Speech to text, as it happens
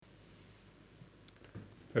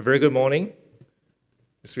A very good morning.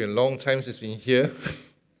 It's been a long time since we've been here.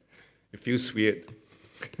 It feels weird.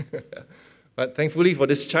 But thankfully for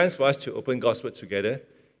this chance for us to open God's Word together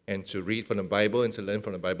and to read from the Bible and to learn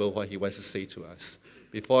from the Bible what He wants to say to us.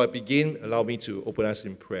 Before I begin, allow me to open us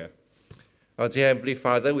in prayer. Our dear Heavenly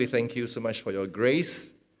Father, we thank you so much for your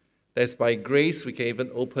grace. That's by grace we can even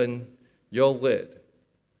open your Word,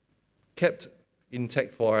 kept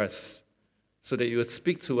intact for us, so that you will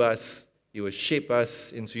speak to us, you will shape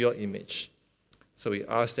us into your image. So we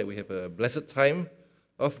ask that we have a blessed time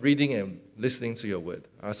of reading and listening to your word.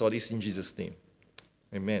 I ask all this in Jesus' name.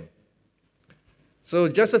 Amen. So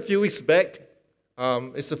just a few weeks back,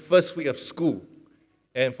 it's the first week of school.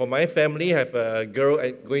 And for my family, I have a girl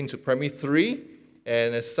going to primary 3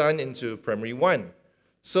 and a son into primary 1.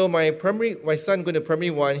 So my son going to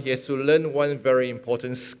primary 1, he has to learn one very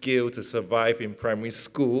important skill to survive in primary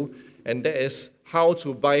school, and that is how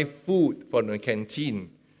to buy food from the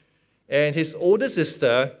canteen. And his older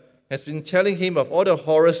sister has been telling him of all the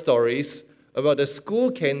horror stories about the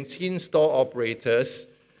school canteen store operators,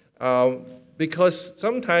 because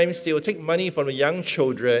sometimes they will take money from the young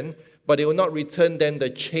children, but they will not return them the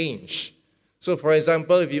change. So for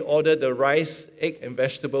example, if you order the rice, egg, and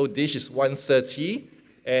vegetable dish, is $1.30,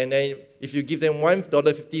 and then if you give them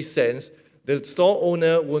 $1.50, the store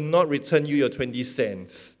owner will not return you your 20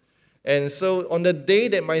 cents. And so on the day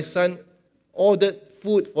that my son ordered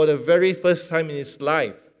food for the very first time in his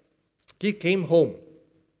life, he came home.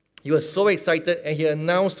 He was so excited, and he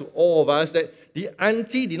announced to all of us that the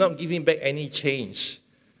auntie did not give him back any change.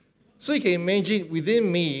 So you can imagine,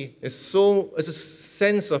 within me, there's a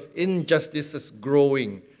sense of injustice that's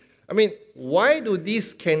growing. I mean, why do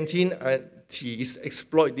these canteen aunties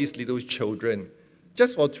exploit these little children?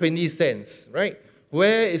 Just for 20 cents, right?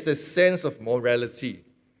 Where is the sense of morality?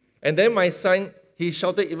 And then my son, he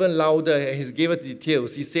shouted even louder, and he gave us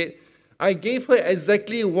details. He said, I gave her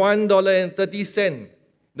exactly $1.30,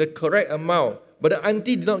 the correct amount, but the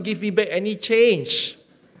auntie did not give me back any change.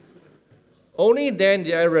 Only then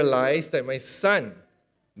did I realize that my son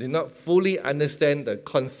did not fully understand the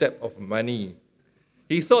concept of money.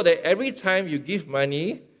 He thought that every time you give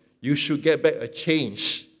money, you should get back a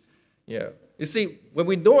change. Yeah. You see, when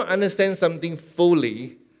we don't understand something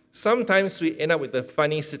fully, sometimes we end up with a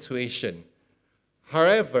funny situation.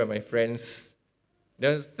 However, my friends,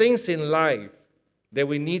 there are things in life that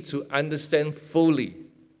we need to understand fully,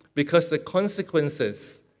 because the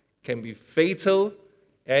consequences can be fatal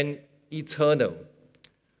and eternal.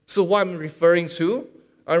 So what I'm referring to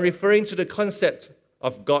the concept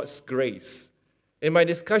of God's grace. In my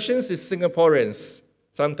discussions with Singaporeans,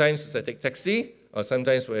 sometimes I take taxi, or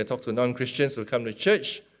sometimes when I talk to non-Christians who come to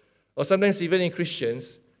church, or sometimes even in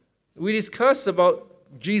Christians, we discuss about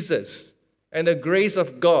Jesus and the grace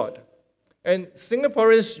of God. And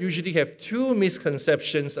Singaporeans usually have two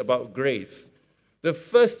misconceptions about grace. The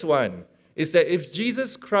first one is that if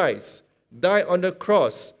Jesus Christ died on the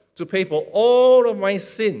cross to pay for all of my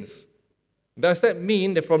sins, does that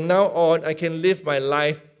mean that from now on I can live my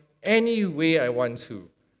life any way I want to?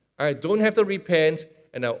 I don't have to repent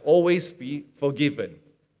and I'll always be forgiven.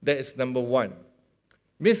 That is number one.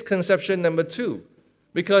 Misconception number two,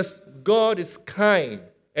 because God is kind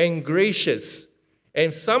and gracious,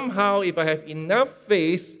 and somehow if I have enough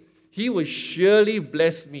faith, He will surely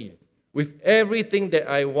bless me with everything that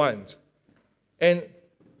I want. And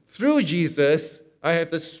through Jesus, I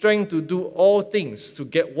have the strength to do all things to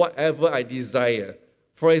get whatever I desire.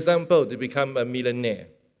 For example, to become a millionaire.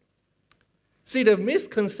 See, the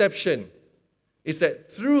misconception is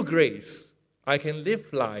that through grace, I can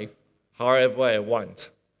live life however I want.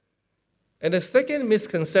 And the second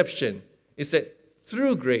misconception is that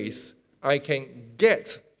through grace, I can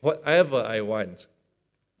get whatever I want.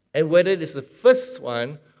 And whether it is the first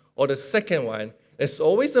one or the second one, there's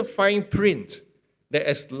always a fine print that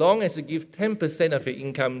as long as you give 10% of your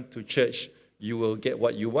income to church, you will get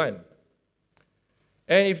what you want.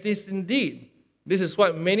 And if this is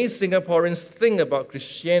what many Singaporeans think about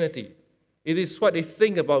Christianity, it is what they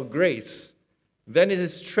think about grace, then it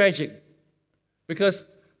is tragic, because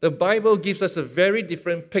the Bible gives us a very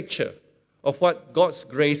different picture of what God's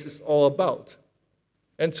grace is all about.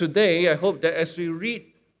 And today, I hope that as we read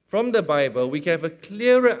from the Bible, we can have a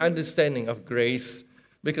clearer understanding of grace,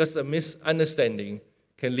 because a misunderstanding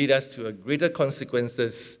can lead us to a greater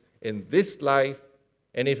consequences in this life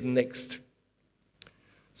and in next.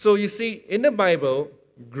 So you see, in the Bible,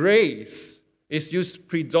 grace is used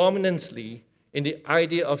predominantly in the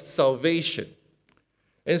idea of salvation.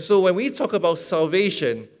 And so when we talk about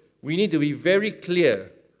salvation, we need to be very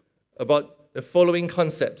clear about the following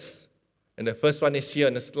concepts. And the first one is here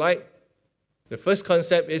on the slide. The first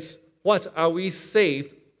concept is, what are we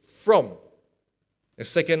saved from? The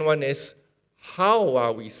second one is, how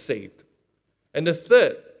are we saved? And the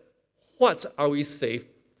third, what are we saved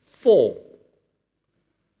for?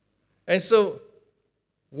 And so,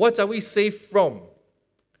 what are we saved from?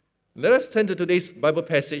 Let us turn to today's Bible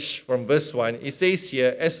passage from verse 1. It says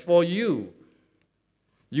here, as for you,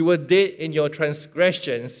 you were dead in your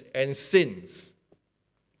transgressions and sins.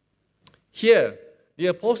 Here, the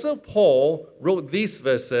Apostle Paul wrote these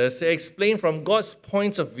verses to explain from God's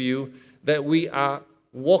point of view that we are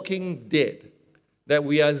walking dead, that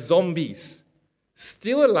we are zombies,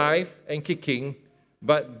 still alive and kicking,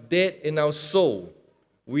 but dead in our soul.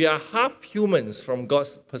 We are half humans from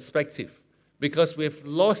God's perspective because we've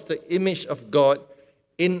lost the image of God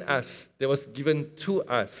in us that was given to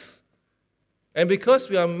us. And because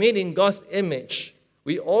we are made in God's image,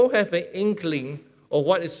 we all have an inkling of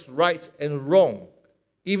what is right and wrong,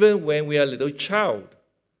 even when we are a little child.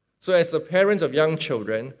 So as a parent of young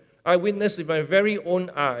children, I witnessed with my very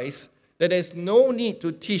own eyes that there's no need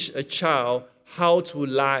to teach a child how to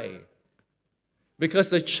lie, because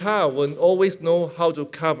the child will always know how to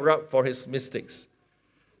cover up for his mistakes.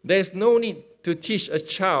 There's no need to teach a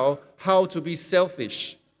child how to be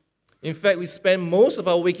selfish. In fact, we spend most of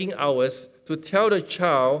our waking hours to tell the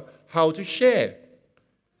child how to share,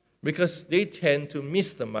 because they tend to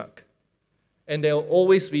miss the mark. And there will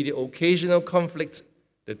always be the occasional conflict,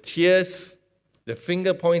 the tears, the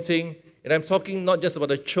finger pointing, and I'm talking not just about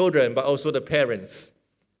the children, but also the parents.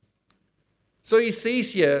 So he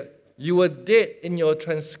says here, you were dead in your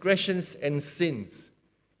transgressions and sins.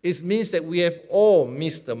 It means that we have all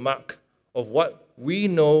missed the mark of what we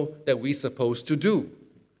know that we're supposed to do,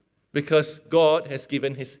 because God has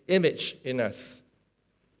given his image in us.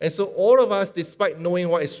 And so all of us, despite knowing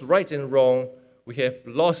what is right and wrong, we have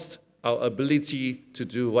lost our ability to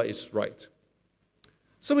do what is right.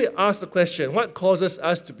 So we ask the question, what causes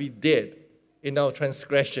us to be dead in our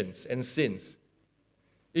transgressions and sins?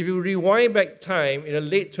 If you rewind back time in the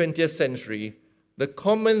late 20th century, the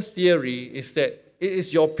common theory is that it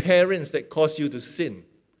is your parents that cause you to sin.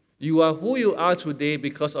 You are who you are today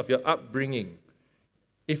because of your upbringing.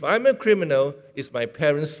 If I'm a criminal, it's my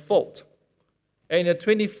parents' fault. And in the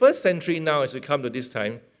 21st century now, as we come to this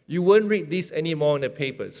time, you won't read this anymore in the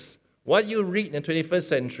papers. What you read in the 21st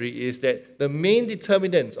century is that the main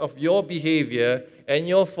determinant of your behavior and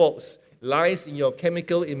your faults lies in your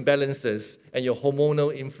chemical imbalances and your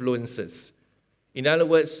hormonal influences. In other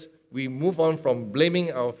words, we move on from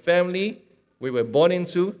blaming our family we were born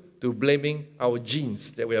into to blaming our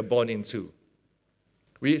genes that we are born into.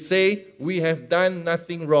 We say we have done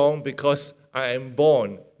nothing wrong because I am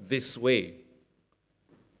born this way.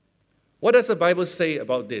 What does the Bible say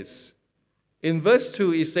about this? In verse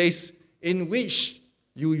 2, it says, in which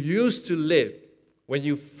you used to live when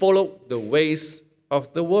you followed the ways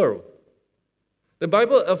of the world. The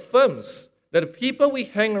Bible affirms that the people we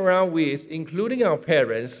hang around with, including our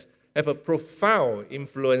parents, have a profound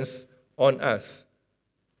influence on us.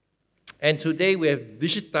 And today we have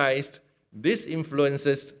digitized these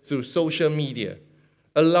influences through social media,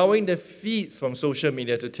 allowing the feeds from social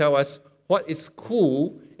media to tell us what is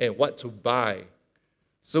cool and what to buy.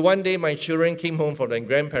 So one day my children came home from their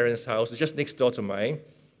grandparents' house, just next door to mine,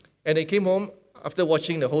 and they came home after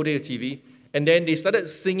watching the whole day of TV, and then they started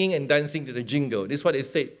singing and dancing to the jingle. This is what they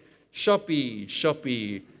said, Shopee,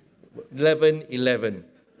 Shopee, 11:11.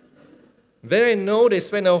 Then I know they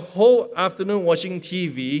spent a whole afternoon watching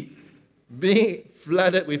TV, being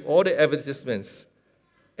flooded with all the advertisements.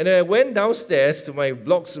 And I went downstairs to my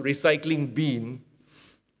block's recycling bin.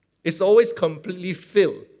 It's always completely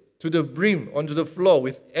filled to the brim onto the floor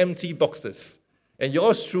with empty boxes. And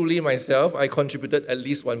yours truly, myself, I contributed at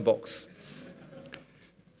least one box.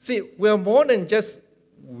 See, we're more than just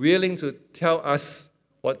willing to tell us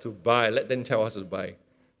what to buy, let them tell us what to buy.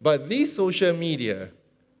 But these social media,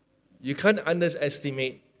 you can't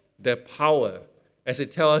underestimate their power as they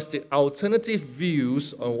tell us the alternative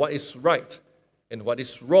views on what is right and what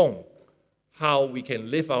is wrong, how we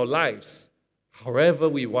can live our lives however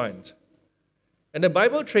we want. And the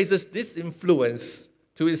Bible traces this influence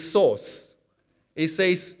to its source. It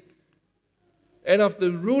says, and of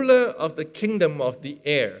the ruler of the kingdom of the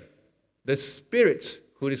air, the spirit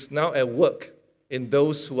who is now at work in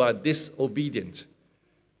those who are disobedient.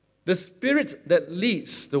 The spirit that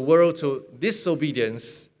leads the world to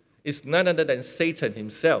disobedience is none other than Satan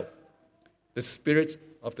himself, the spirit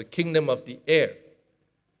of the kingdom of the air.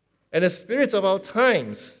 And the spirit of our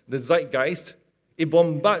times, the zeitgeist, it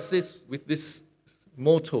bombards us with this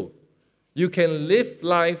motto: you can live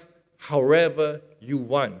life however you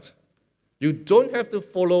want. You don't have to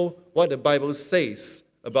follow what the Bible says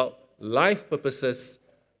about life purposes,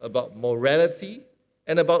 about morality,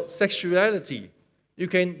 and about sexuality. You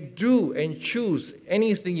can do and choose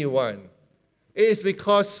anything you want. It is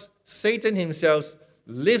because Satan himself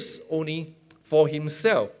lives only for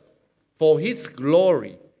himself, for his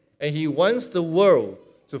glory, and he wants the world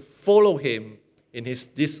to follow him in his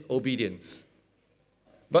disobedience.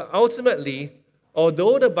 But ultimately,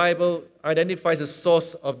 although the Bible identifies the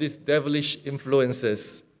source of these devilish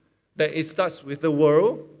influences, that it starts with the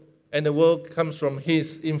world, and the world comes from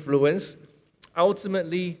his influence,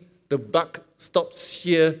 ultimately the buck stops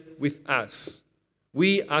here with us.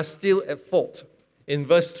 We are still at fault. In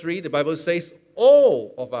verse 3, the Bible says,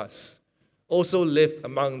 all of us also lived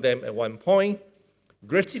among them at one point,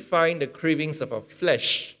 gratifying the cravings of our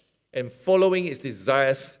flesh and following its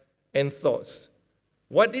desires and thoughts.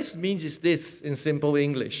 What this means is this in simple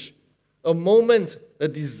English. A moment a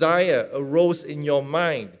desire arose in your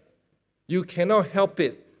mind, you cannot help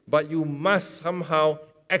it, but you must somehow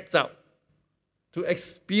act out to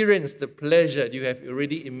experience the pleasure you have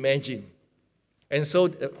already imagined. And so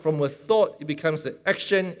from a thought, it becomes an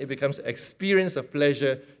action, it becomes an experience of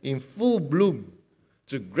pleasure in full bloom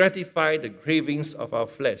to gratify the cravings of our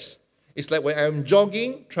flesh. It's like when I'm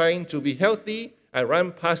jogging, trying to be healthy, I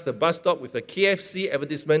run past the bus stop with a KFC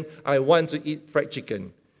advertisement, I want to eat fried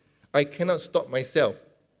chicken. I cannot stop myself.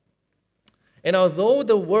 And although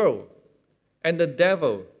the world and the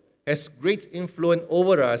devil has great influence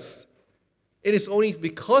over us, it is only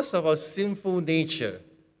because of our sinful nature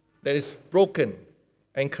that is broken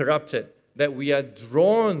and corrupted that we are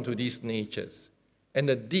drawn to these natures and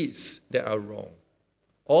the deeds that are wrong.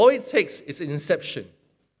 All it takes is inception.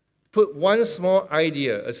 Put one small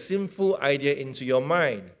idea, a sinful idea, into your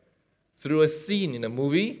mind through a scene in a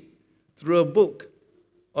movie, through a book,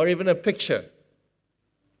 or even a picture,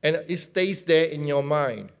 and it stays there in your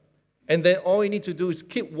mind. And then all you need to do is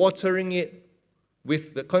keep watering it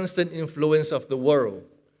with the constant influence of the world.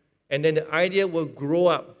 And then the idea will grow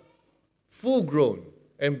up, full grown,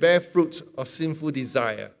 and bear fruit of sinful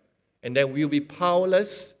desire. And then we'll be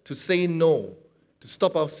powerless to say no, to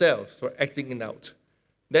stop ourselves from acting it out.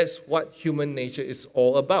 That's what human nature is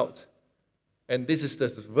all about. And this is the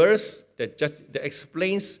verse that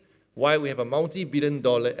explains why we have a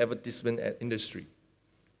multi-billion-dollar advertisement industry.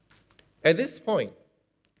 At this point,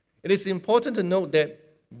 it is important to note that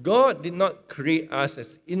God did not create us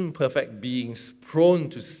as imperfect beings prone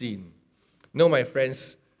to sin. No, my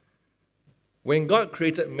friends, when God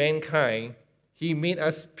created mankind, he made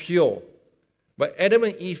us pure. But Adam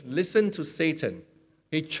and Eve listened to Satan.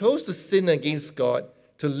 They chose to sin against God,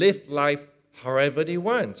 to live life however they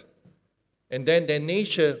want. And then their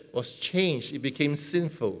nature was changed. It became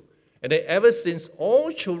sinful. And then ever since,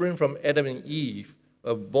 all children from Adam and Eve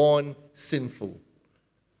were born sinful.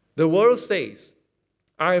 The world says,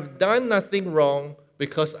 I've done nothing wrong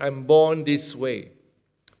because I'm born this way.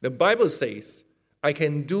 The Bible says, I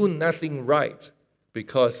can do nothing right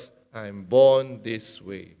because I'm born this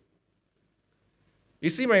way. You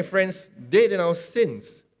see, my friends, dead in our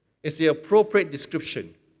sins is the appropriate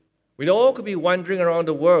description. We all could be wandering around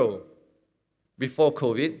the world before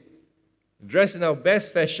COVID, dressed in our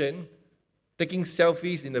best fashion, taking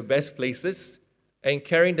selfies in the best places, and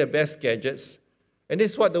carrying the best gadgets. And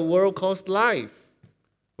this is what the world calls life.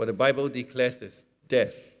 What the Bible declares as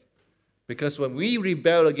death. Because when we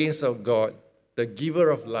rebel against our God, the giver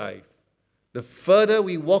of life, the further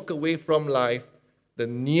we walk away from life, the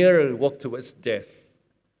nearer we walk towards death.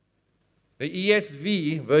 The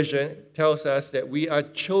ESV version tells us that we are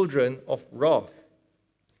children of wrath.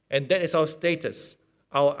 And that is our status,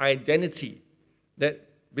 our identity. That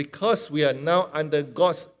because we are now under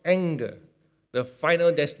God's anger, the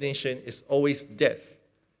final destination is always death.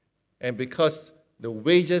 And because the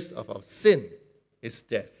wages of our sin is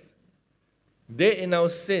death. Dead in our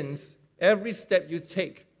sins, every step you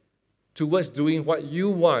take towards doing what you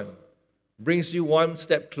want brings you one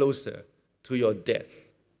step closer to your death.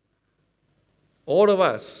 All of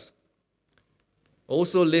us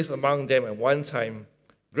also live among them at one time,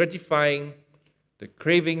 gratifying the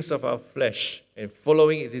cravings of our flesh and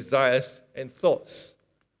following its desires and thoughts.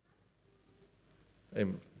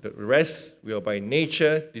 And the rest, we are by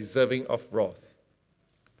nature deserving of wrath.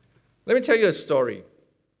 Let me tell you a story,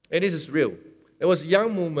 and this is real. There was a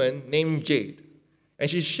young woman named Jade, and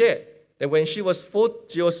she shared that when she was 5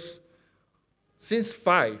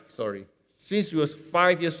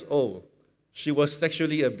 years old, she was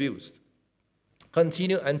sexually abused.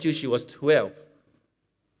 Continued until she was 12.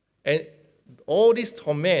 And all this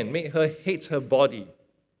torment made her hate her body.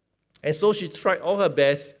 And so she tried all her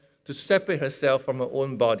best to separate herself from her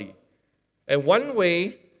own body. And one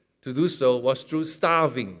way to do so was through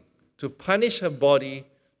starving, to punish her body,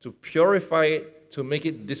 to purify it, to make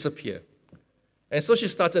it disappear. And so she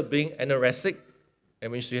started being anorexic,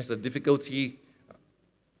 and when she has a difficulty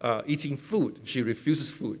eating food, she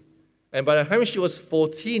refuses food. And by the time she was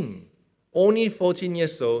 14, only 14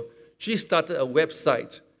 years old, she started a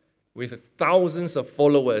website with thousands of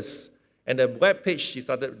followers. And the webpage she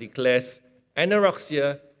started declares,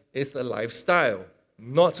 anorexia is a lifestyle,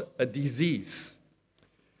 not a disease.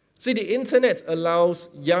 See, the internet allows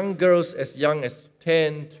young girls as young as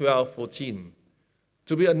 10, 12, 14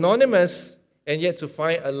 to be anonymous and yet to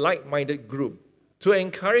find a like-minded group, to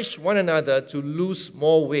encourage one another to lose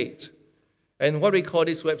more weight. And what we call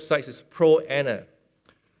these websites is pro-ana.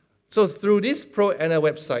 So through these pro-ana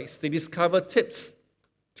websites, they discover tips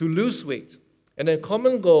to lose weight. And the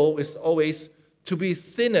common goal is always to be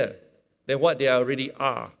thinner than what they already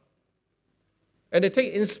are. And they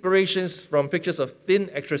take inspirations from pictures of thin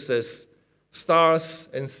actresses, stars,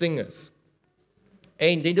 and singers.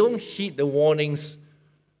 And they don't heed the warnings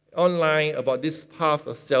online about this path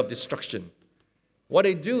of self-destruction. What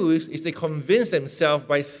they do is they convince themselves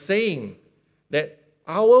by saying that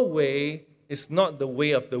our way is not the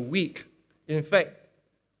way of the weak. In fact,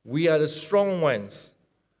 we are the strong ones.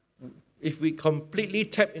 If we completely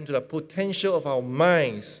tap into the potential of our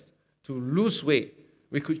minds to lose weight,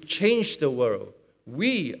 we could change the world.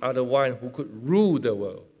 We are the one who could rule the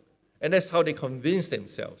world. And that's how they convince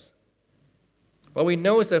themselves. But we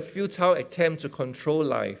know it's a futile attempt to control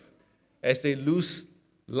life as they lose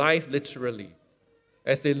life literally,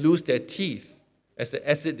 as they lose their teeth, as the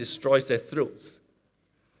acid destroys their throats.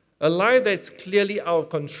 A life that's clearly out of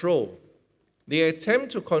control. They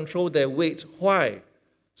attempt to control their weight. Why?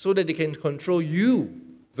 So that they can control you,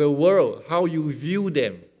 the world, how you view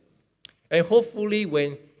them. And hopefully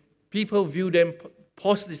when people view them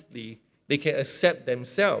positively, they can accept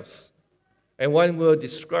themselves. And one word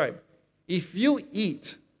described, if you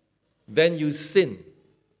eat, then you sin.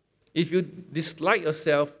 If you dislike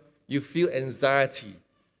yourself, you feel anxiety.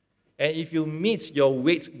 And if you meet your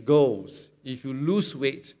weight goals, if you lose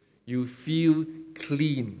weight, you feel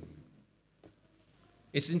clean.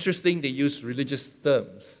 It's interesting they use religious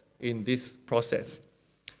terms in this process.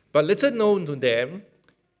 But little known to them,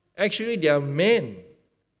 actually there are men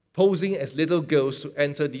posing as little girls to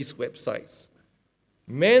enter these websites.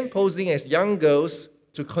 Men posing as young girls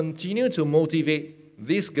to continue to motivate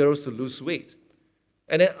these girls to lose weight.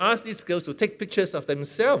 And then ask these girls to take pictures of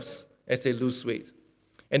themselves as they lose weight.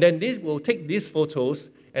 And then they will take these photos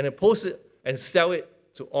and then post it and sell it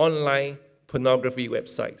to online pornography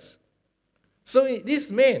websites. So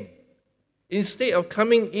these men, instead of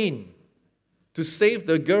coming in to save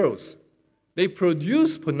the girls, they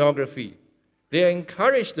produce pornography. They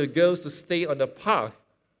encourage the girls to stay on the path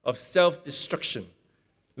of self-destruction,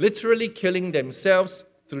 literally killing themselves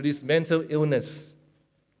through this mental illness.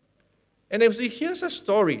 And as we hear such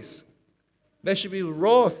stories, there should be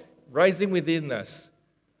wrath rising within us.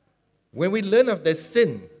 When we learn of their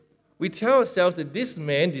sin, we tell ourselves that this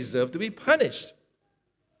man deserves to be punished.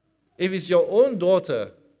 If it's your own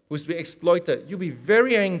daughter who's been exploited, you'll be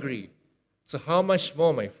very angry. So how much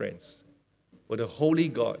more, my friends, will the holy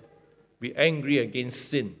God be angry against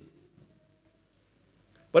sin?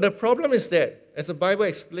 But the problem is that, as the Bible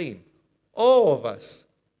explains, all of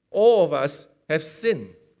us have sinned.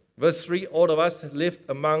 Verse 3, all of us have lived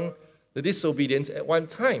among the disobedient at one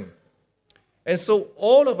time. And so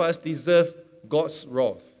all of us deserve God's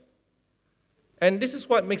wrath. And this is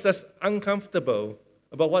what makes us uncomfortable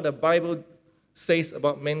about what the Bible says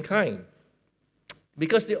about mankind.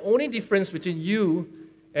 Because the only difference between you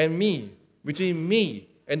and me, between me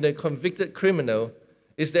and the convicted criminal,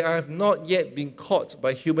 is that I have not yet been caught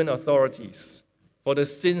by human authorities for the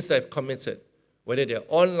sins I've committed, whether they're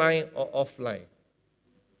online or offline.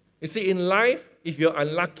 You see, in life, if you're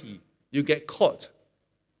unlucky, you get caught.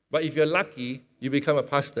 But if you're lucky, you become a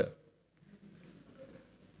pastor.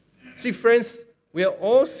 See, friends, we are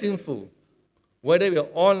all sinful, whether we are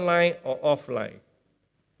online or offline.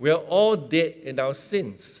 We are all dead in our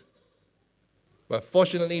sins. But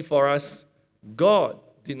fortunately for us, God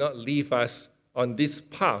did not leave us on this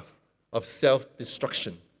path of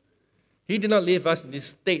self-destruction. He did not leave us in this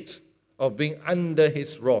state of being under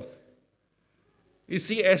His wrath. You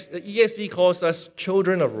see, as the ESV calls us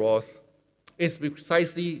children of wrath, it's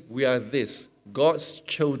precisely we are this, God's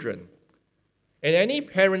children. And any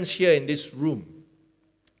parents here in this room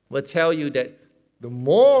will tell you that the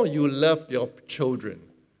more you love your children,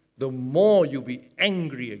 the more you'll be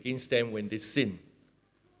angry against them when they sin.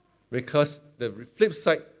 Because the flip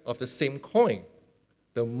side of the same coin,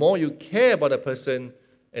 the more you care about a person,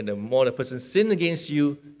 and the more the person sins against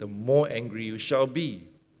you, the more angry you shall be.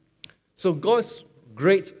 So God's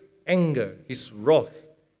great anger, his wrath,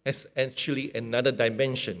 has actually another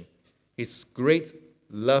dimension, his great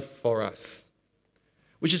love for us.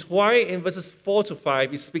 Which is why in verses 4 to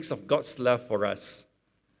 5, it speaks of God's love for us.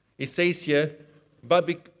 It says here, but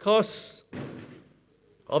because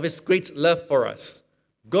of his great love for us,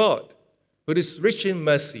 God, who is rich in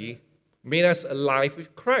mercy, made us alive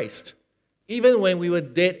with Christ, even when we were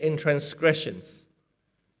dead in transgressions.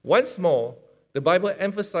 Once more, the Bible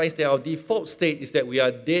emphasized that our default state is that we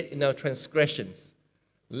are dead in our transgressions.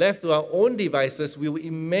 Left to our own devices, we will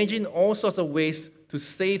imagine all sorts of ways to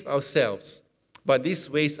save ourselves. But these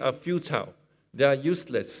ways are futile. They are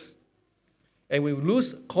useless. And we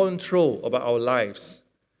lose control over our lives.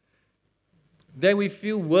 Then we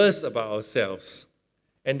feel worse about ourselves.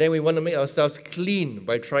 And then we want to make ourselves clean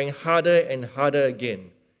by trying harder and harder again.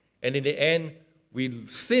 And in the end, we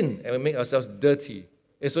sin and we make ourselves dirty.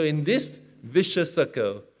 And so in this vicious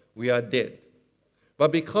circle, we are dead.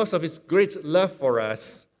 But because of his great love for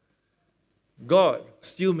us, God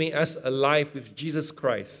still made us alive with Jesus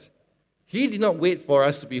Christ. He did not wait for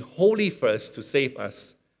us to be holy first to save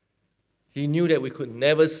us. He knew that we could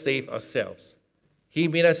never save ourselves. He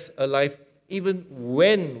made us alive even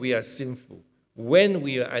when we are sinful, when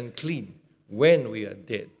we are unclean, when we are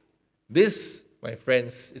dead. This, my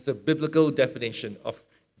friends, is a biblical definition of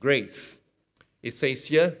grace. It says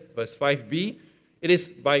here, verse 5b, it is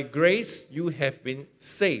by grace you have been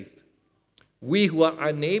saved. We who are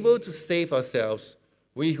unable to save ourselves,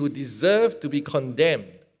 we who deserve to be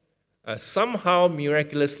condemned, are somehow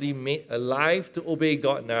miraculously made alive to obey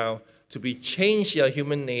God now, to be changed in our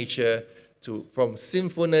human nature from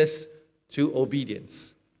sinfulness to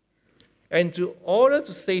obedience. And in order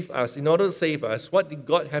to save us, what did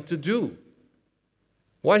God have to do?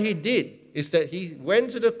 What he did is that he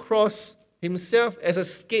went to the cross himself as a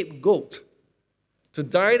scapegoat to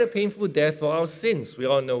die the painful death for our sins. We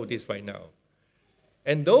all know this by now.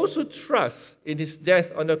 And those who trust in his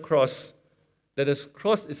death on the cross, that the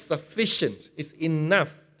cross is sufficient, is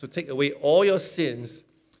enough to take away all your sins,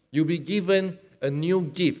 you'll be given a new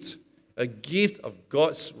gift, a gift of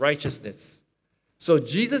God's righteousness. So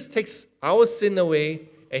Jesus takes our sin away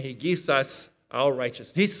and he gives us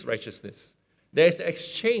his righteousness. There's an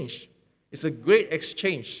exchange. It's a great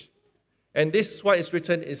exchange. And this is what is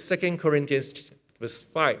written in 2 Corinthians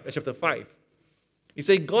chapter 5. It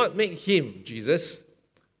says, God made him, Jesus,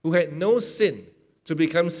 who had no sin, to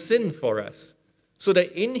become sin for us, so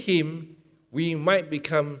that in him we might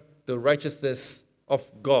become the righteousness of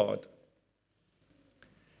God.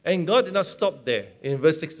 And God did not stop there. In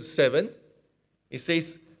verse 6 to 7, it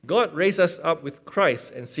says, God raised us up with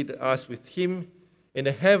Christ and seated us with him in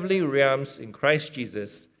the heavenly realms in Christ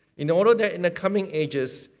Jesus, in order that in the coming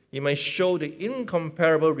ages he might show the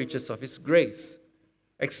incomparable riches of his grace,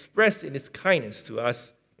 expressed in his kindness to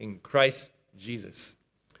us in Christ Jesus.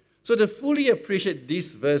 So to fully appreciate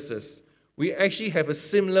these verses, we actually have a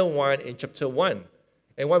similar one in chapter 1.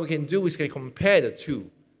 And what we can do is we can compare the two.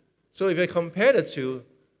 So if I compare the two,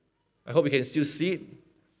 I hope you can still see it.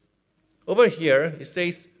 Over here, it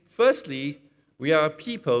says, firstly, we are a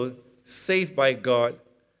people saved by God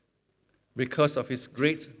because of his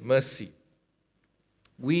great mercy.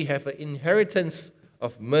 We have an inheritance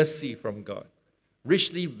of mercy from God,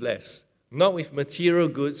 richly blessed, not with material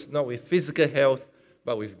goods, not with physical health,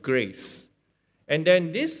 but with grace. And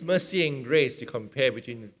then this mercy and grace, you compare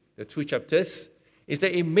between the two chapters, is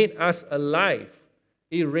that it made us alive.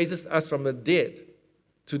 It raises us from the dead,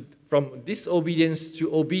 from disobedience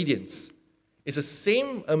to obedience. It's the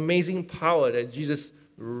same amazing power that Jesus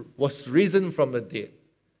was risen from the dead.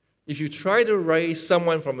 If you try to raise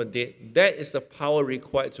someone from the dead, that is the power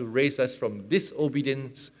required to raise us from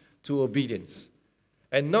disobedience to obedience.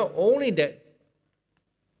 And not only that,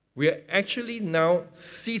 we are actually now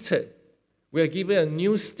seated. We are given a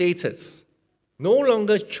new status. No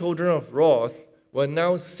longer children of wrath, we're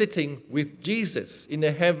now sitting with Jesus in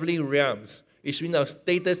the heavenly realms, which means our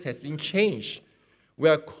status has been changed. We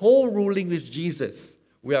are co-ruling with Jesus.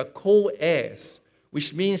 We are co-heirs,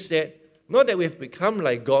 which means that not that we have become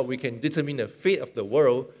like God, we can determine the fate of the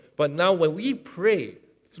world, but now when we pray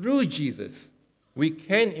through Jesus, we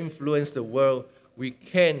can influence the world. We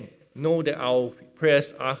can know that our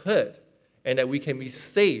prayers are heard and that we can be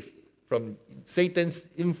saved from Satan's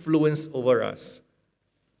influence over us.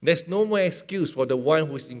 There's no more excuse for the one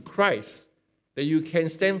who is in Christ, that you can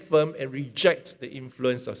stand firm and reject the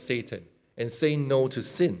influence of Satan and say no to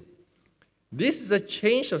sin. This is a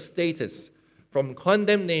change of status from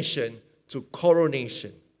condemnation to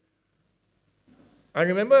coronation. I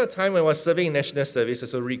remember a time when I was serving in national service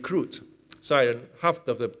as a recruit. So half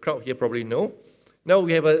of the crowd here probably know. Now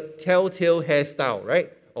we have a telltale hairstyle,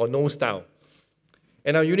 right? Or no style.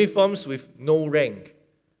 And our uniforms with no rank.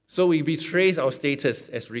 So we betray our status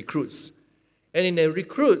as recruits. And in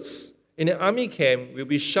the army camp, we'll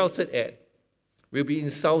be shouted at, we'll be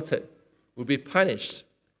insulted, we'll be punished.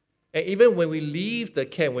 And even when we leave the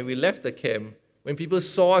camp, when we left the camp, when people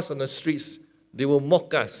saw us on the streets, they will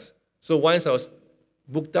mock us. So once I was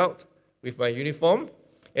booked out with my uniform,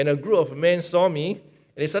 and a group of men saw me, and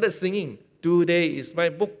they started singing, "Today is my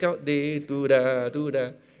book out day, do-da,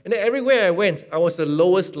 do-da." And then everywhere I went, I was the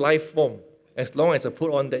lowest life form, as long as I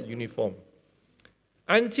put on that uniform.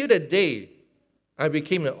 Until the day I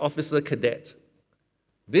became an officer cadet.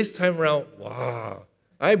 This time around, wow,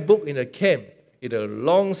 I booked in a camp in a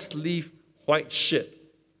long-sleeve white shirt.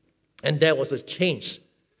 And there was a change.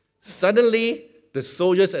 Suddenly, the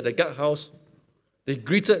soldiers at the guardhouse, they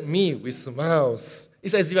greeted me with smiles.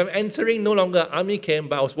 It's as if I'm entering no longer army camp,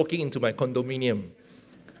 but I was walking into my condominium.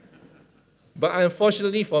 But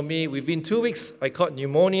unfortunately for me, within 2 weeks, I caught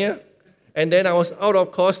pneumonia, and then I was out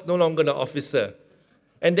of course, no longer an officer.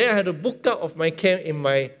 And then I had to book out of my camp in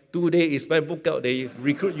my 2-day is my book out day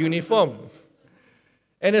recruit uniform.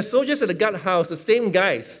 And the soldiers at the guardhouse, the same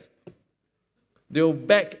guys, they were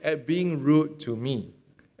back at being rude to me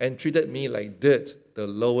and treated me like dirt, the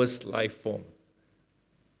lowest life form.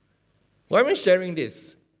 Why am I sharing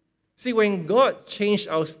this? See, when God changed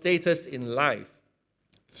our status in life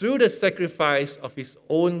through the sacrifice of His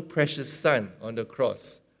own precious Son on the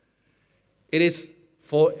cross, it is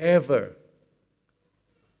forever.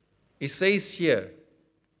 It says here,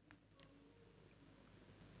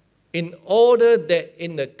 in order that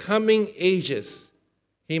in the coming ages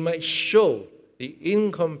He might show the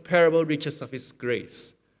incomparable riches of His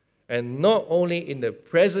grace, and not only in the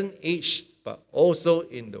present age, but also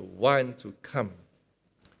in the one to come.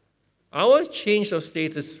 Our change of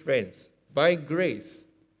status, friends, by grace,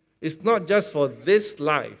 is not just for this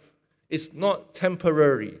life. It's not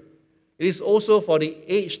temporary. It is also for the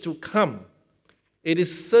age to come. It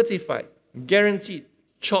is certified, guaranteed,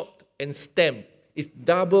 chopped, and stamped. It's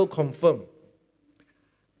double confirmed.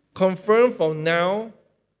 Confirmed from now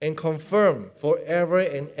and confirmed forever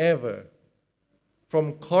and ever.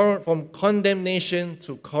 From condemnation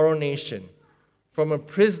to coronation. From a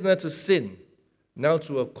prisoner to sin, now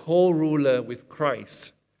to a co-ruler with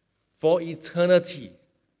Christ. For eternity,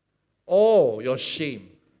 all your shame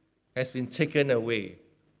has been taken away,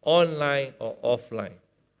 online or offline.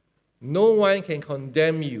 No one can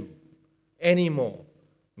condemn you anymore.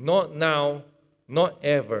 Not now, not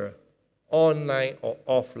ever, online or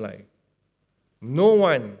offline. No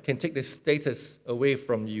one can take the status away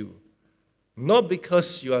from you. Not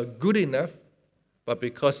because you are good enough, but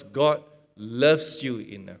because God loves you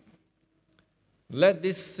enough. Let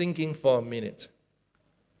this sink in for a minute.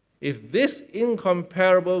 If this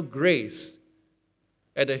incomparable grace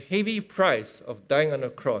at the heavy price of dying on the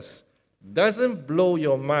cross doesn't blow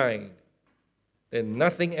your mind, then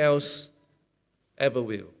nothing else ever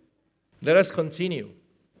will. Let us continue.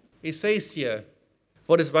 It says here,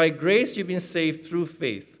 "For it is by grace you've been saved through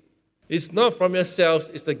faith. It's not from yourselves,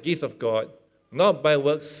 it's the gift of God, not by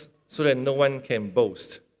works, so that no one can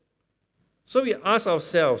boast." So we ask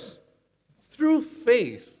ourselves, through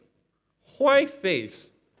faith, why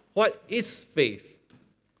faith? What is faith?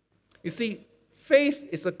 You see, faith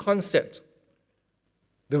is a concept.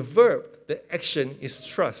 The verb, the action, is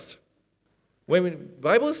trust. When the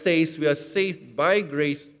Bible says we are saved by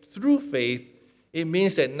grace through faith, it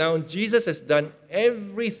means that now Jesus has done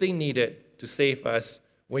everything needed to save us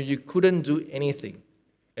when you couldn't do anything.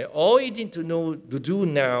 And all you need to do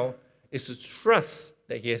now is to trust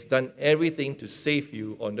that He has done everything to save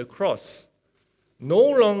you on the cross. No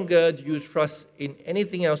longer do you trust in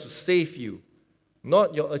anything else to save you,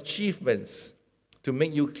 not your achievements to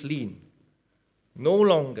make you clean. No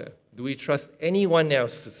longer do we trust anyone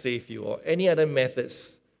else to save you or any other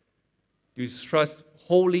methods. You trust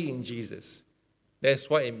wholly in Jesus. That's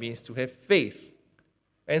what it means to have faith.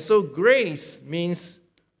 And so grace means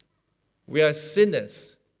we are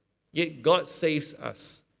sinners, yet God saves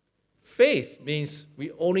us. Faith means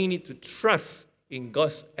we only need to trust in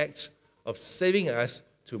God's act of saving us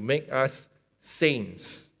to make us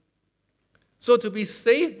saints. So to be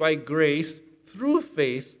saved by grace through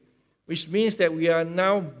faith, which means that we are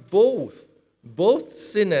now both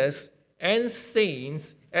sinners and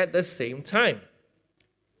saints at the same time.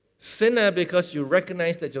 Sinner because you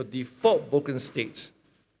recognize that your default broken state,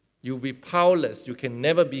 you'll be powerless, you can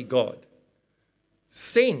never be God.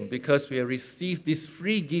 Saint because we have received this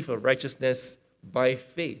free gift of righteousness by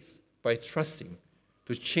faith, by trusting.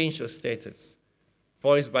 to change your status.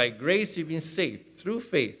 For it's by grace you've been saved through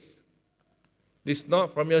faith. It is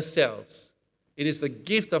not from yourselves. It is the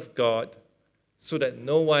gift of God, so that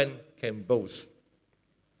no one can boast.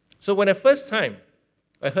 So when the first time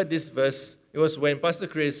I heard this verse, it was when Pastor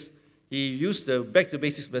Chris, he used the Back to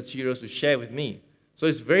Basics materials to share with me. So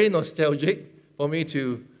it's very nostalgic for me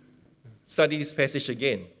to study this passage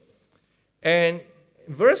again. And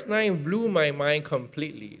verse 9 blew my mind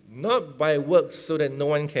completely. Not by works so that no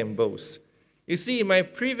one can boast. You see, in my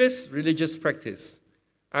previous religious practice,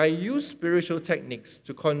 I used spiritual techniques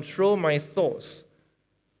to control my thoughts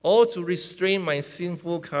or to restrain my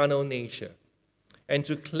sinful carnal nature and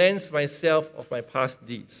to cleanse myself of my past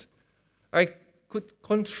deeds. I could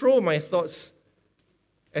control my thoughts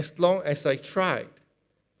as long as I tried,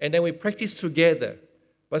 and then we practiced together.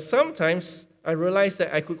 But sometimes I realized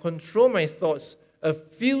that I could control my thoughts a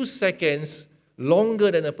few seconds longer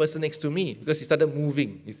than the person next to me because he started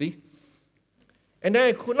moving, you see. And then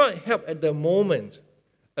I could not help at the moment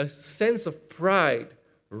a sense of pride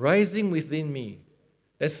rising within me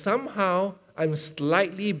that somehow I'm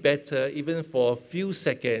slightly better even for a few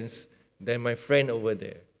seconds than my friend over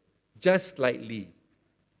there. Just slightly.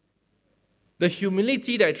 The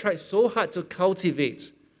humility that I tried so hard to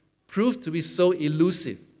cultivate proved to be so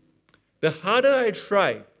elusive. The harder I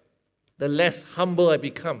try, the less humble I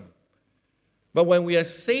become. But when we are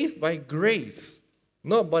saved by grace,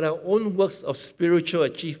 not by our own works of spiritual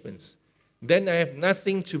achievements, then I have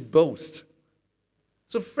nothing to boast.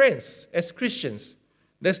 So friends, as Christians,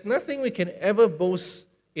 there's nothing we can ever boast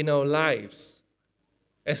in our lives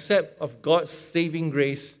except of God's saving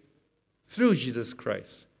grace through Jesus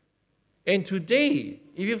Christ. And today,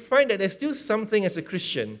 if you find that there's still something as a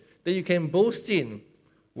Christian that you can boast in,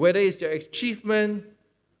 whether it's your achievement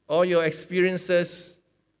or your experiences,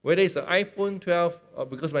 whether it's an iPhone 12, or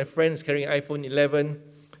because my friend is carrying iPhone 11,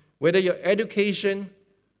 whether your education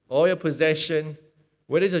or your possession,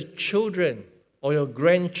 whether it's your children or your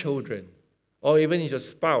grandchildren, or even your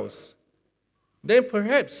spouse, then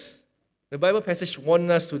perhaps the Bible passage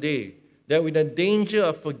warns us today that we're in the danger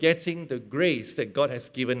of forgetting the grace that God has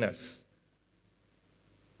given us.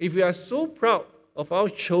 If we are so proud of our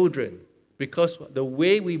children because of the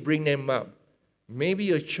way we bring them up, maybe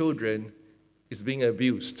your children is being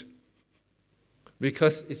abused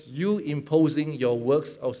because it's you imposing your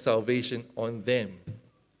works of salvation on them.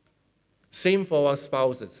 Same for our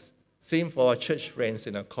spouses, same for our church friends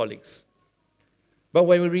and our colleagues. But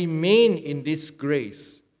when we remain in this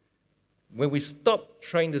grace, when we stop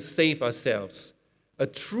trying to save ourselves, a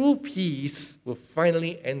true peace will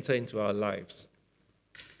finally enter into our lives.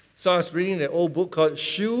 So I was reading the old book called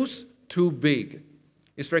Shoes Too Big.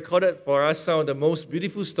 It's recorded for us some of the most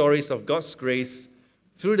beautiful stories of God's grace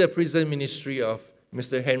through the prison ministry of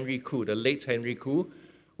Mr. Henry Koo, the late Henry Koo,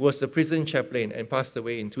 who was the prison chaplain and passed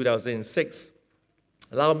away in 2006.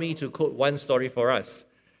 Allow me to quote one story for us.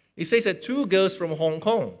 It says that two girls from Hong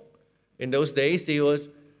Kong, in those days, they were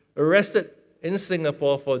arrested in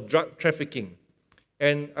Singapore for drug trafficking.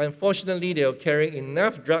 And unfortunately, they were carrying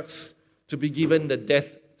enough drugs to be given the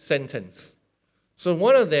death sentence. So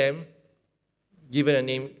one of them, given a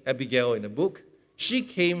name Abigail in the book, she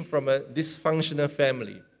came from a dysfunctional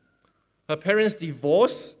family. Her parents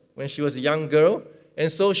divorced when she was a young girl,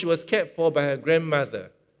 and so she was cared for by her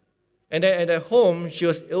grandmother. And then at her home, she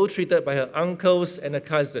was ill-treated by her uncles and her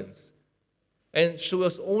cousins. And she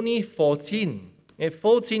was only 14. At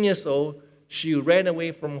 14 years old, she ran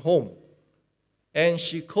away from home. And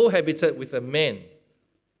she cohabited with a man.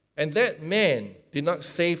 And that man did not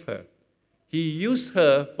save her. He used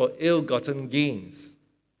her for ill-gotten gains.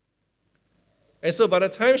 And so by the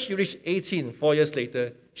time she reached 18, 4 years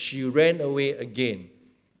later, she ran away again,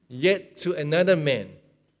 yet to another man.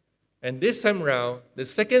 And this time round, the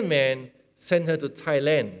second man sent her to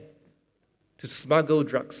Thailand to smuggle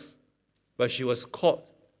drugs. But she was caught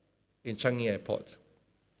in Changi Airport.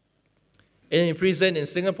 And in prison in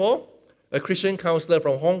Singapore, a Christian counselor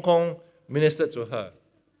from Hong Kong ministered to her.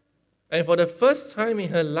 And for the first time in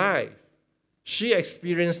her life, she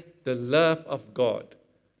experienced the love of God.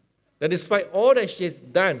 That despite all that she has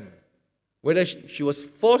done, whether she was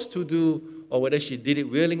forced to do or whether she did it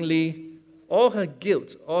willingly, all her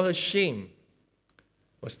guilt, all her shame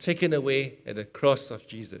was taken away at the cross of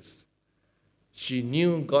Jesus. She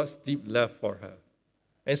knew God's deep love for her.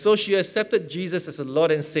 And so she accepted Jesus as a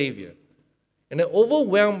Lord and Savior. And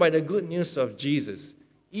overwhelmed by the good news of Jesus,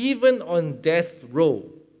 even on death row,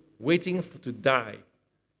 waiting to die,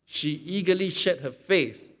 she eagerly shared her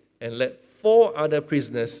faith and led 4 other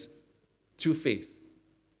prisoners to faith.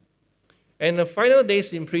 And in the final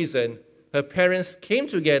days in prison, her parents came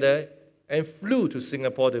together and flew to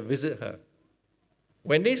Singapore to visit her.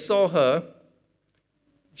 When they saw her,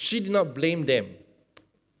 she did not blame them.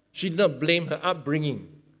 She did not blame her upbringing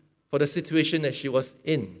for the situation that she was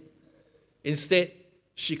in. Instead,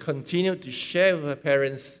 she continued to share with her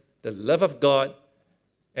parents the love of God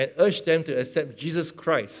and urged them to accept Jesus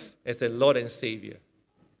Christ as their Lord and Savior.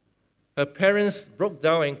 Her parents broke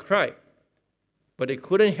down and cried, but they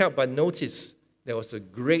couldn't help but notice there was a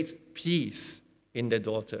great peace in their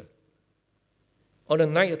daughter. On the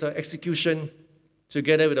night of her execution,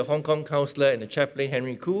 together with the Hong Kong councillor and the chaplain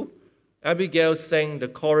Henry Koo, Abigail sang the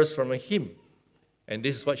chorus from a hymn, and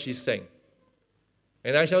this is what she sang.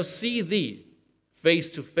 And I shall see thee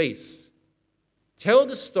face to face, tell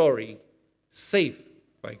the story, saved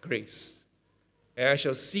by grace. And I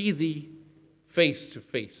shall see thee face to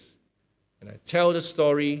face, and I tell the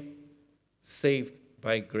story, saved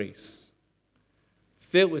by grace.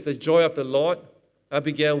 Filled with the joy of the Lord,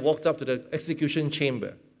 Abigail walked up to the execution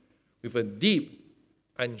chamber with a deep,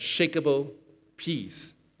 unshakable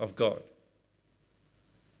peace of God.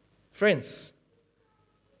 Friends,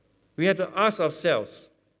 we have to ask ourselves,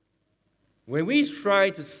 when we try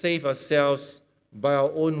to save ourselves by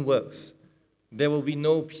our own works, there will be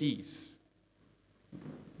no peace.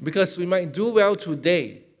 Because we might do well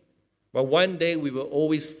today, but one day we will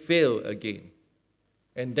always fail again.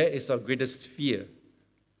 And that is our greatest fear.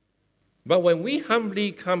 But when we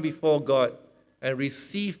humbly come before God and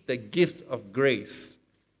receive the gift of grace,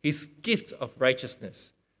 His gift of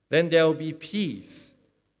righteousness, then there will be peace.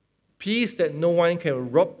 Peace that no one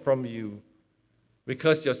can rob from you,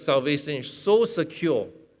 because your salvation is so secure,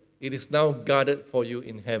 it is now guarded for you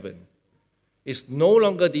in heaven. It's no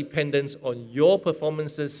longer dependent on your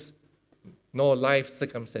performances nor life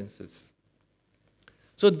circumstances.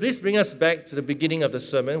 So this brings us back to the beginning of the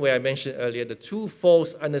sermon where I mentioned earlier the two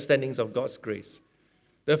false understandings of God's grace.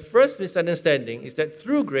 The first misunderstanding is that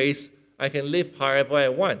through grace, I can live however I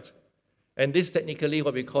want. And this is technically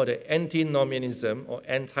what we call the antinomianism or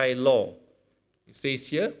anti-law. It says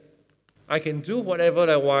here, I can do whatever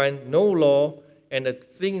I want, no law, and the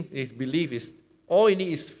thing they believe is all you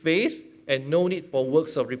need is faith and no need for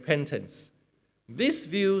works of repentance. This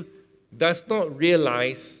view does not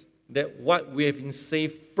realize that what we have been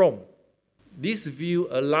saved from. This view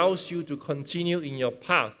allows you to continue in your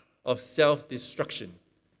path of self-destruction.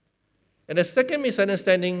 And the second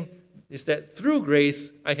misunderstanding is that through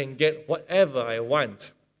grace, I can get whatever I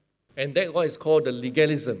want. And that's what is called the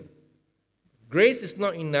legalism. Grace is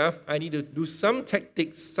not enough. I need to do some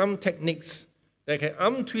tactics, some techniques that can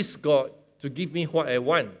untwist God to give me what I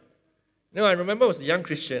want. I remember I was a young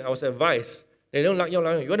Christian, I was advised that you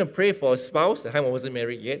want to pray for a spouse, the time I wasn't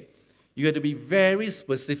married yet, you have to be very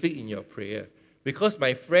specific in your prayer. Because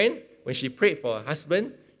my friend, when she prayed for her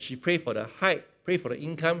husband, she prayed for the height, prayed for the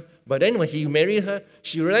income, but then when he married her,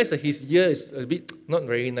 she realized that his year is a bit not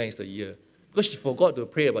very nice, the year, because she forgot to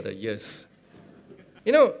pray about the years.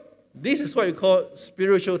 This is what we call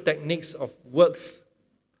spiritual techniques of works,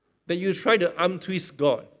 that you try to untwist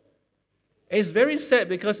God. And it's very sad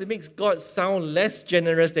because it makes God sound less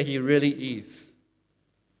generous than He really is.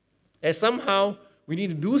 And somehow, we need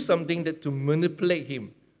to do something to manipulate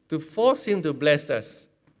Him, to force Him to bless us.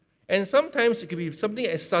 And sometimes it could be something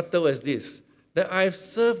as subtle as this, that I've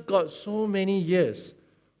served God so many years.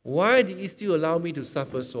 Why did He still allow me to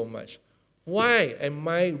suffer so much? Why am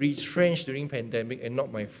I retrenched during pandemic and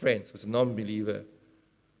not my friends who's a non-believer?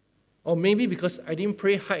 Or maybe because I didn't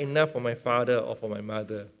pray hard enough for my father or for my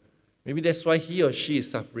mother. Maybe that's why he or she is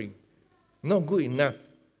suffering. Not good enough.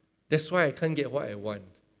 That's why I can't get what I want.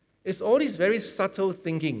 It's all this very subtle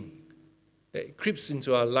thinking that creeps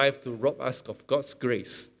into our life to rob us of God's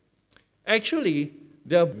grace. Actually,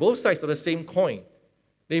 they are both sides of the same coin.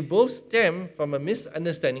 They both stem from a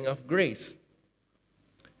misunderstanding of grace.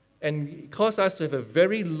 And it causes us to have a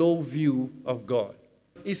very low view of God.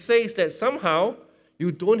 It says that somehow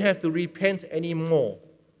you don't have to repent anymore.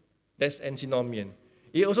 That's antinomian.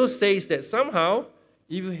 It also says that somehow,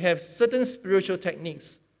 if you have certain spiritual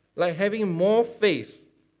techniques, like having more faith,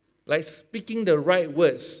 like speaking the right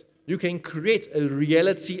words, you can create a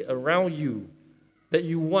reality around you that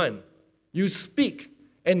you want. You speak,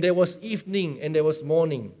 and there was evening, and there was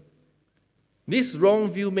morning. This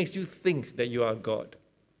wrong view makes you think that you are God.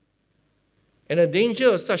 And the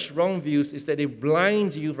danger of such wrong views is that they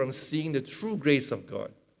blind you from seeing the true grace of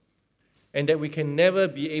God, and that we can never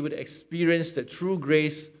be able to experience the true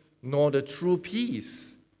grace nor the true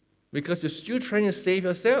peace, because you're still trying to save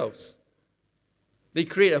yourselves. They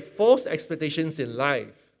create a false expectations in life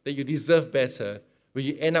that you deserve better when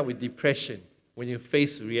you end up with depression, when you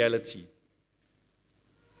face reality.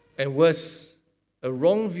 And worse, A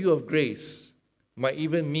wrong view of grace might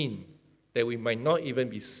even mean that we might not even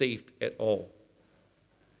be saved at all.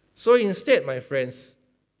 So instead, my friends,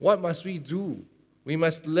 what must we do? We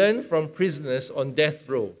must learn from prisoners on death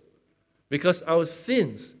row, because our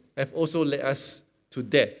sins have also led us to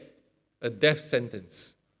death, a death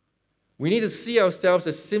sentence. We need to see ourselves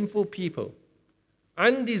as sinful people,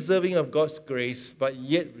 undeserving of God's grace, but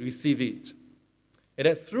yet receive it. And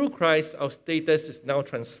that through Christ, our status is now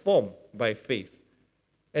transformed by faith.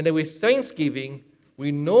 And that with thanksgiving,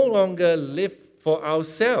 we no longer live for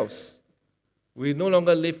ourselves. We no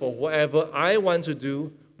longer live for whatever I want to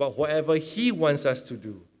do, but whatever He wants us to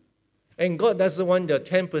do. And God doesn't want your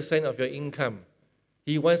 10% of your income.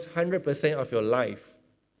 He wants 100% of your life.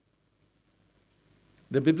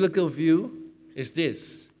 The biblical view is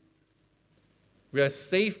this: we are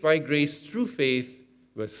saved by grace through faith.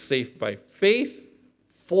 We are saved by faith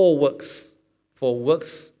for works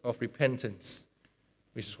of repentance.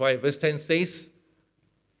 Which is why verse 10 says,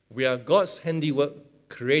 we are God's handiwork,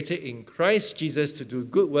 created in Christ Jesus to do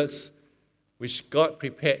good works, which God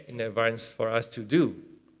prepared in advance for us to do.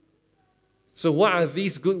 So what are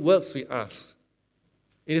these good works, we ask?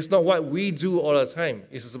 It is not what we do all the time.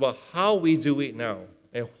 It is about how we do it now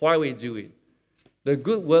and why we do it. The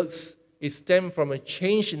good works stem from a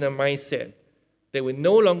change in the mindset that we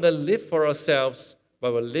no longer live for ourselves,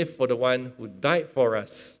 but will live for the one who died for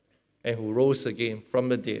us and who rose again from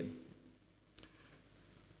the dead.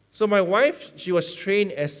 So my wife, she was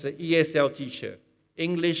trained as an ESL teacher,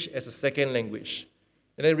 English as a second language.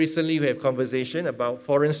 And then recently we had a conversation about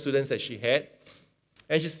foreign students that she had.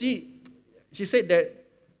 And she said that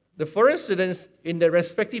the foreign students in their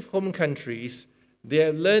respective home countries, they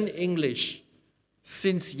have learned English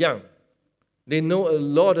since young. They know a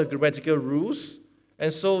lot of grammatical rules.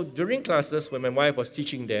 And so during classes, when my wife was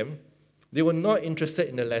teaching them, they were not interested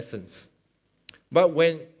in the lessons. But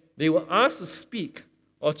when they were asked to speak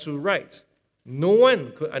or to write, no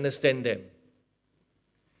one could understand them.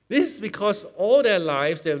 This is because all their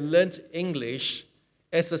lives they have learned English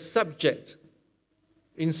as a subject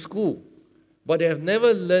in school, but they have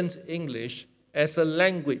never learned English as a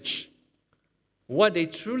language. What they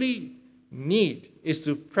truly need is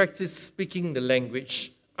to practice speaking the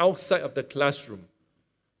language outside of the classroom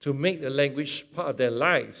to make the language part of their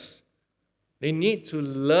lives. They need to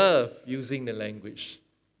love using the language.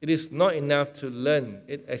 It is not enough to learn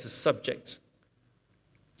it as a subject.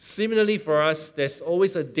 Similarly, for us, there's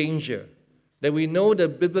always a danger that we know the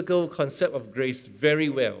biblical concept of grace very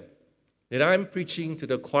well, that I'm preaching to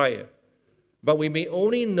the choir, but we may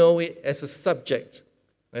only know it as a subject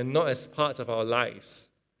and not as part of our lives.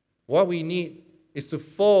 What we need is to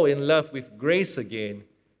fall in love with grace again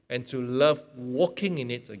and to love walking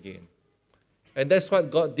in it again. And that's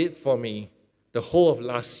what God did for me the whole of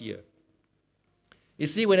last year. You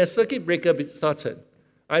see, when a circuit breaker started,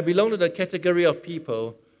 I belonged to the category of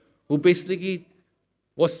people who basically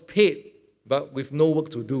was paid but with no work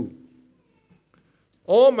to do.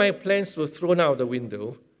 All my plans were thrown out the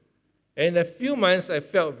window, and in a few months I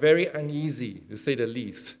felt very uneasy, to say the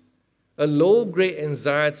least. A low-grade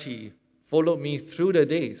anxiety followed me through the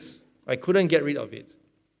days. I couldn't get rid of it.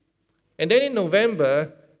 And then in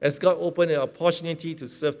November, as God opened an opportunity to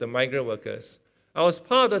serve the migrant workers, I was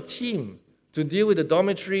part of the team to deal with the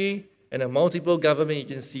dormitory and the multiple government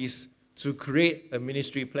agencies to create a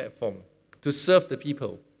ministry platform to serve the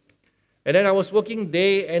people. And then I was working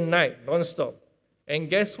day and night, non-stop. And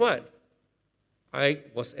guess what? I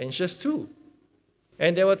was anxious too.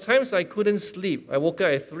 And there were times I couldn't sleep. I woke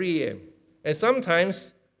up at 3 a.m. And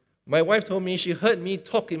sometimes my wife told me she heard me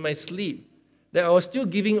talk in my sleep, that I was still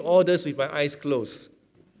giving orders with my eyes closed.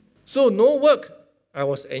 So no work, I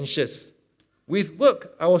was anxious. With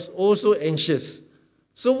work, I was also anxious.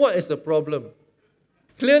 So what is the problem?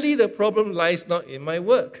 Clearly the problem lies not in my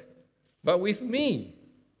work, but with me.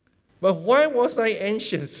 But why was I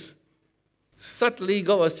anxious? Subtly,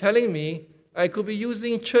 God was telling me I could be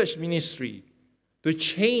using church ministry to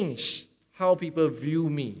change how people view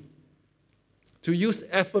me, to use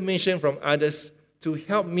affirmation from others to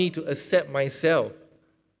help me to accept myself.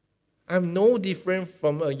 I'm no different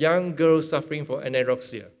from a young girl suffering from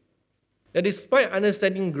anorexia. That despite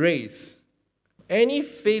understanding grace, any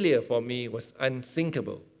failure for me was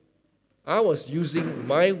unthinkable. I was using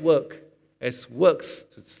my work as works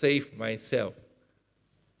to save myself.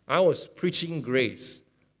 I was preaching grace,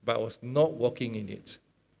 but I was not walking in it.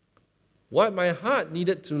 What my heart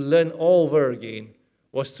needed to learn all over again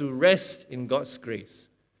was to rest in God's grace,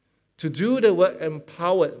 to do the work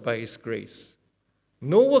empowered by His grace.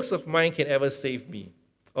 No works of mine can ever save me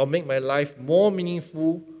or make my life more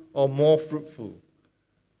meaningful or more fruitful.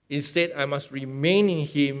 Instead, I must remain in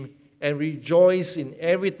him and rejoice in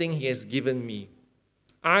everything he has given me.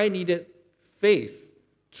 I needed faith,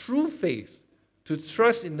 true faith, to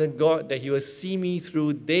trust in the God that he will see me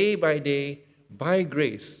through day by day by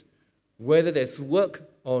grace, whether there's work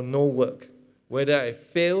or no work, whether I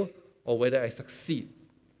fail or whether I succeed.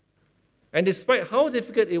 And despite how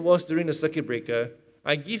difficult it was during the circuit breaker,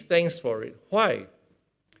 I give thanks for it. Why?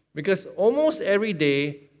 Because almost every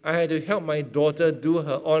day, I had to help my daughter do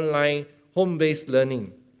her online home-based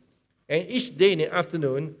learning. And each day in the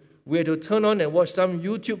afternoon, we had to turn on and watch some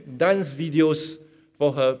YouTube dance videos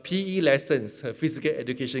for her PE lessons, her physical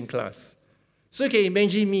education class. So you can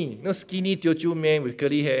imagine me, skinny Teochew man with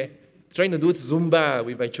curly hair, trying to do Zumba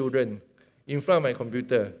with my children in front of my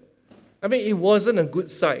computer. I mean, it wasn't a good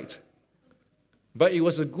sight, but it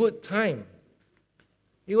was a good time.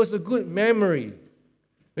 It was a good memory.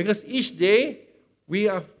 Because each day, we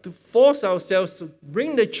have to force ourselves to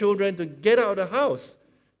bring the children to get out of the house,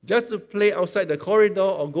 just to play outside the corridor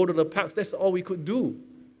or go to the parks. That's all we could do.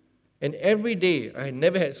 And every day, I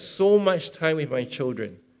never had so much time with my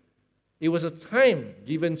children. It was a time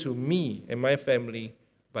given to me and my family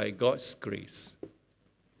by God's grace.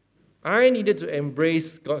 I needed to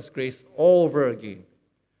embrace God's grace all over again,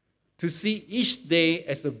 to see each day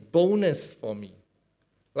as a bonus for me,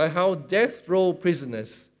 like how death row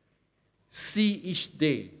prisoners see each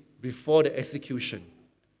day before the execution.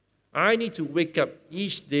 I need to wake up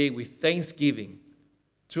each day with thanksgiving,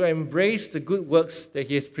 to embrace the good works that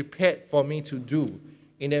he has prepared for me to do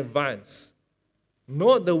in advance.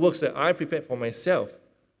 Not the works that I prepared for myself,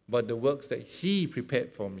 but the works that he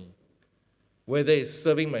prepared for me. Whether it's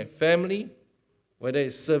serving my family, whether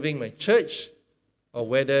it's serving my church, or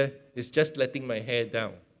whether it's just letting my hair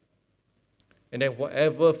down. And then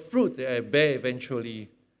whatever fruit that I bear eventually,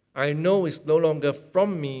 I know it's no longer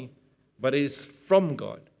from me, but it is from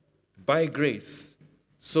God, by grace,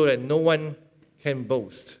 so that no one can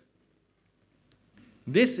boast.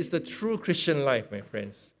 This is the true Christian life, my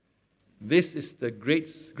friends. This is the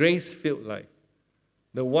great grace-filled life.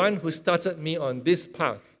 The one who started me on this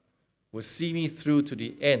path will see me through to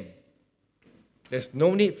the end. There's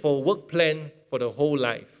no need for a work plan for the whole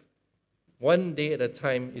life. One day at a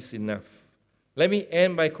time is enough. Let me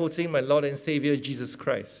end by quoting my Lord and Savior, Jesus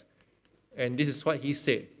Christ. And this is what he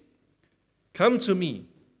said. Come to me,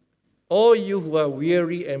 all you who are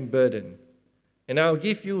weary and burdened, and I'll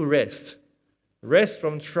give you rest. Rest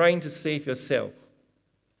from trying to save yourself.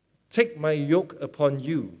 Take my yoke upon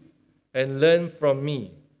you and learn from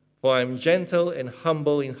me, for I am gentle and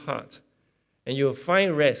humble in heart, and you will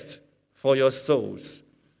find rest for your souls.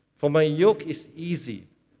 For my yoke is easy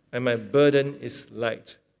and my burden is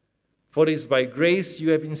light. For it is by grace you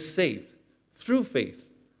have been saved, through faith,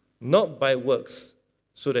 not by works,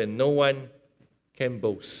 so that no one can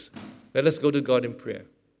boast. Let us go to God in prayer.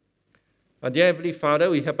 Our dear Heavenly Father,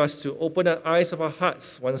 we help us to open the eyes of our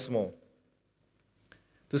hearts once more,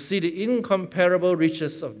 to see the incomparable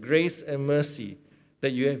riches of grace and mercy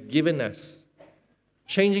that you have given us,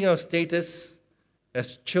 changing our status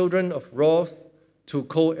as children of wrath to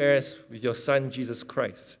co-heirs with your Son, Jesus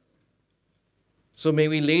Christ. So may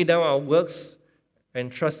we lay down our works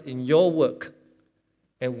and trust in your work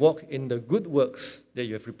and walk in the good works that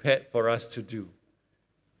you have prepared for us to do.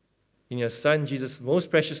 In your Son, Jesus'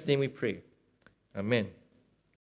 most precious name we pray. Amen.